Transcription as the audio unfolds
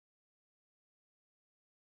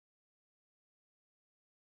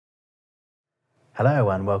Hello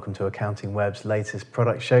and welcome to AccountingWEB's latest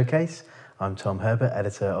product showcase. I'm Tom Herbert,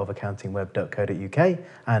 editor of AccountingWEB.co.uk,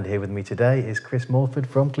 and here with me today is Chris Morford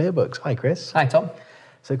from ClearBooks. Hi Chris. Hi Tom.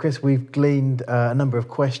 So Chris, we've gleaned a number of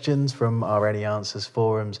questions from our Any Answers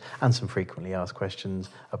forums and some frequently asked questions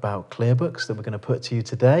about ClearBooks that we're going to put to you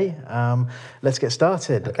today. Let's get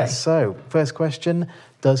started. Okay. So first question,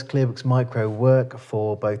 does ClearBooks Micro work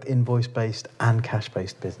for both invoice-based and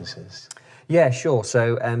cash-based businesses? Yeah, sure.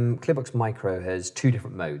 So ClearBooks Micro has two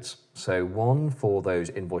different modes. So one for those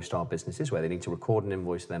invoice-style businesses where they need to record an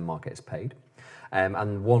invoice and then mark it as paid.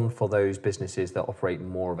 And one for those businesses that operate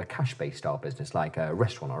more of a cash-based style business, like a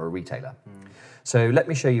restaurant or a retailer. So let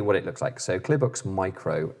me show you what it looks like. So ClearBooks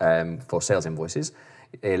Micro for sales invoices,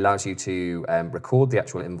 it allows you to record the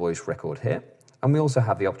actual invoice record here. And we also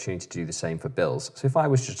have the opportunity to do the same for bills. So if I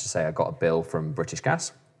was just to say I got a bill from British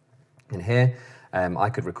Gas in here, I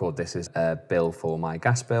could record this as a bill for my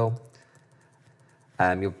gas bill.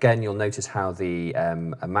 You'll notice how the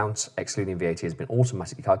amount excluding VAT has been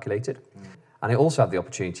automatically calculated. And I also have the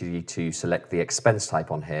opportunity to select the expense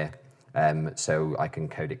type on here so I can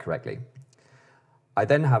code it correctly. I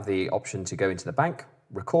then have the option to go into the bank,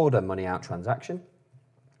 record a money out transaction,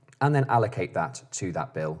 and then allocate that to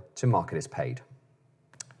that bill to mark it as paid.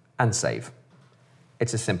 And save.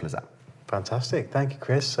 It's as simple as that. Fantastic, thank you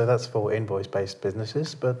Chris. So that's for invoice-based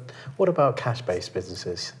businesses, but what about cash-based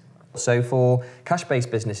businesses? So for cash-based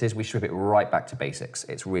businesses, we strip it right back to basics.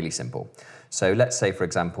 It's really simple. So let's say, for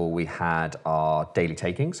example, we had our daily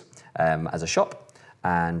takings as a shop,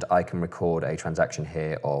 and I can record a transaction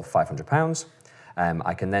here of £500.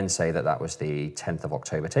 I can then say that that was the 10th of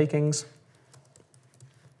October takings.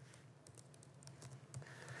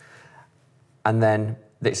 And then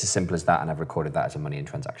it's as simple as that, and I've recorded that as a money in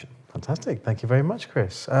transaction. Fantastic, thank you very much,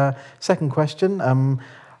 Chris. Second question,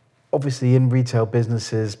 obviously in retail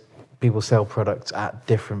businesses, people sell products at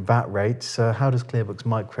different VAT rates. How does ClearBooks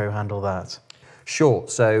Micro handle that? Sure,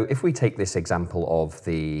 so if we take this example of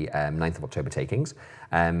the 9th of October takings,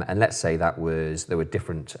 and let's say there were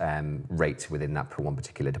different rates within that for one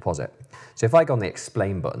particular deposit. So if I go on the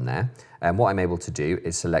explain button there, what I'm able to do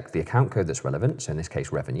is select the account code that's relevant, so in this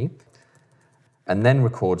case revenue, and then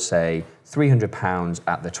record, say, £300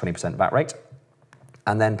 at the 20% VAT rate,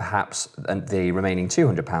 and then perhaps the remaining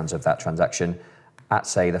 £200 of that transaction at,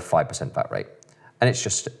 say, the 5% VAT rate. And it's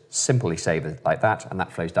just simply saved like that, and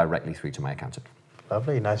that flows directly through to my accountant.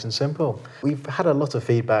 Lovely, nice and simple. We've had a lot of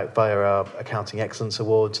feedback via our Accounting Excellence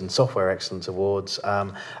Awards and Software Excellence Awards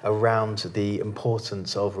around the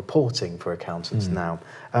importance of reporting for accountants now.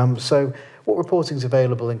 So what reporting is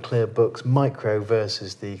available in ClearBooks Micro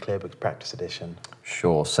versus the ClearBooks Practice Edition?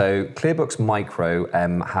 Sure. So ClearBooks Micro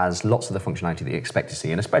has lots of the functionality that you expect to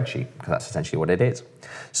see in a spreadsheet, because that's essentially what it is.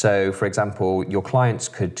 So, for example, your clients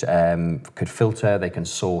could filter, they can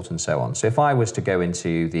sort, and so on. So if I was to go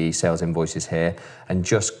into the sales invoices here and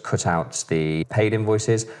just cut out the paid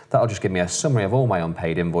invoices, that'll just give me a summary of all my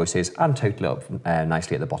unpaid invoices and total it up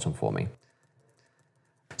nicely at the bottom for me.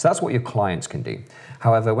 So that's what your clients can do.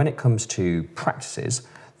 However, when it comes to practices,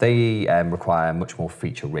 they require much more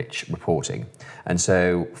feature-rich reporting. And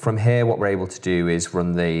so from here, what we're able to do is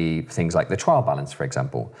run the things like the trial balance, for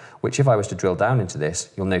example, which if I was to drill down into this,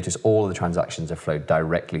 you'll notice all of the transactions have flowed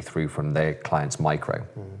directly through from the client's micro.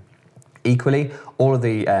 Equally, all of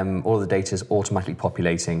the data is automatically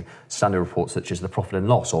populating standard reports such as the profit and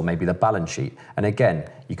loss or maybe the balance sheet. And again,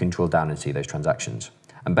 you can drill down and see those transactions.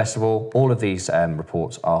 And best of all of these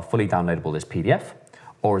reports are fully downloadable as PDF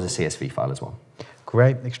or as a CSV file as well.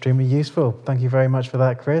 Great, extremely useful. Thank you very much for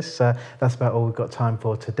that, Chris. That's about all we've got time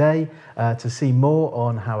for today. To see more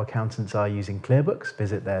on how accountants are using ClearBooks,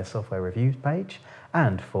 visit their software reviews page.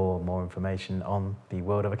 And for more information on the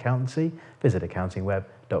world of accountancy, visit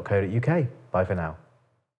AccountingWEB.co.uk. Bye for now.